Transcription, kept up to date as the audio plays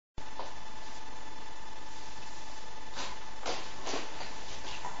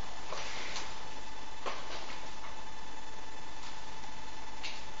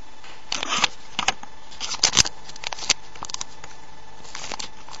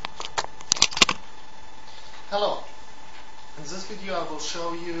Hello, in this video I will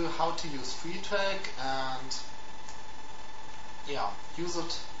show you how to use FreeTrack and use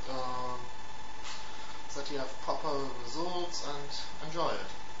it so that you have proper results and enjoy it.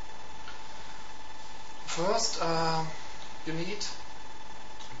 First you need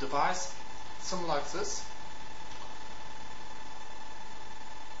a device similar like this,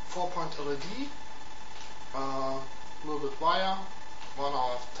 4-point LED, a little bit wire, 1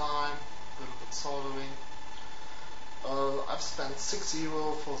 hour of time, a little bit soldering. I've spent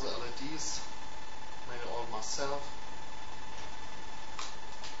 €6 for the LEDs, made it all myself.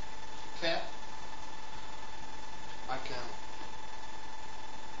 Cap, I can,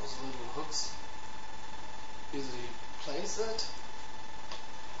 with little hooks, easily place it.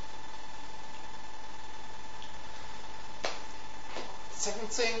 Second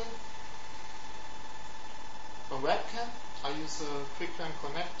thing, a webcam. I use a QuickTime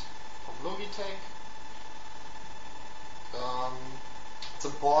Connect from Logitech. It's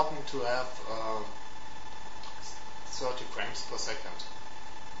important to have 30 frames per second.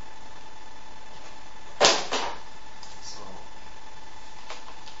 So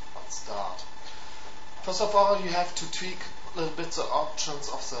let's start. First of all, you have to tweak a little bit the options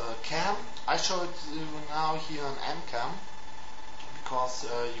of the cam. I showed you now here an M cam because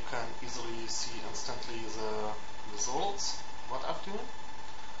you can easily see instantly the results what I'm doing.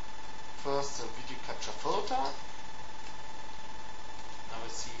 First, the video capture filter. Now we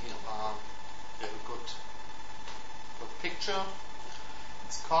see a good picture,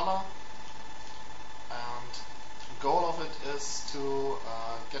 it's color, and the goal of it is to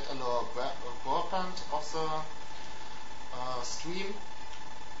get a lower broadband of the stream,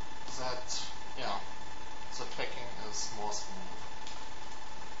 that the tracking is more smooth.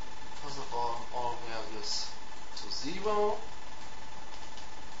 First of all values to 0.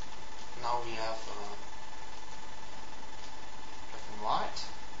 Now we have black and white.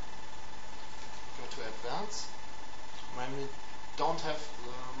 Go to advanced. When we don't have,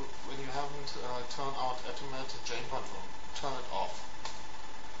 when you haven't turned out automatic chain control, turn it off.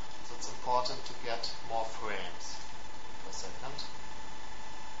 So it's important to get more frames per second.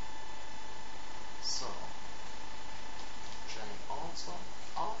 So chain also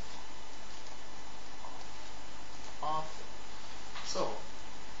off, off. So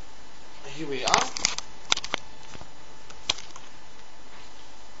here we are.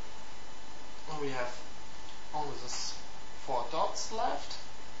 We have only this 4 dots left,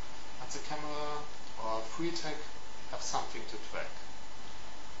 and the camera or FreeTrack have something to track.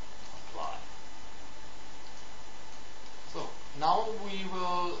 Apply. So now we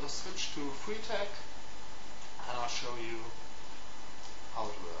will switch to FreeTrack, and I'll show you how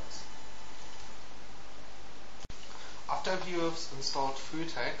it works. After you have installed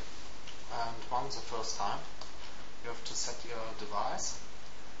FreeTrack and run the first time, you have to set your device.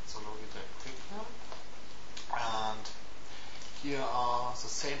 So Logitech QuickTime, and here are the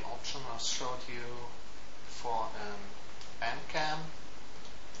same option I showed you for an M cam,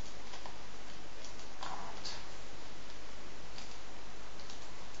 and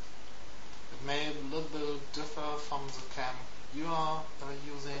it may a little bit differ from the cam you are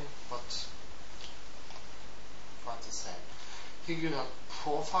using, but quite the same. Here you have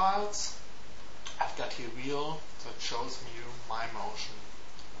profiles. I've got here wheel that shows me my motion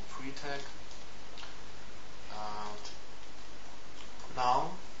in FreeTrack. And now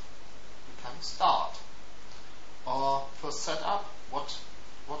we can start. Or first setup,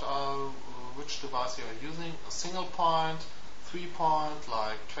 which device you are using? A single point, 3-point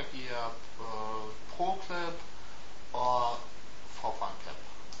like Trackgear Pro Clip, or 4-point cap.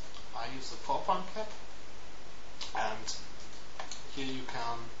 I use the 4-point cap, and here you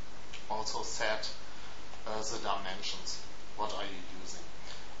can also set the dimensions. What are you using?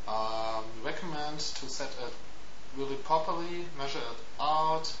 Recommend to set it really properly, measure it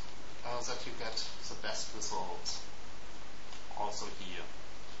out, that you get the best results. Also here.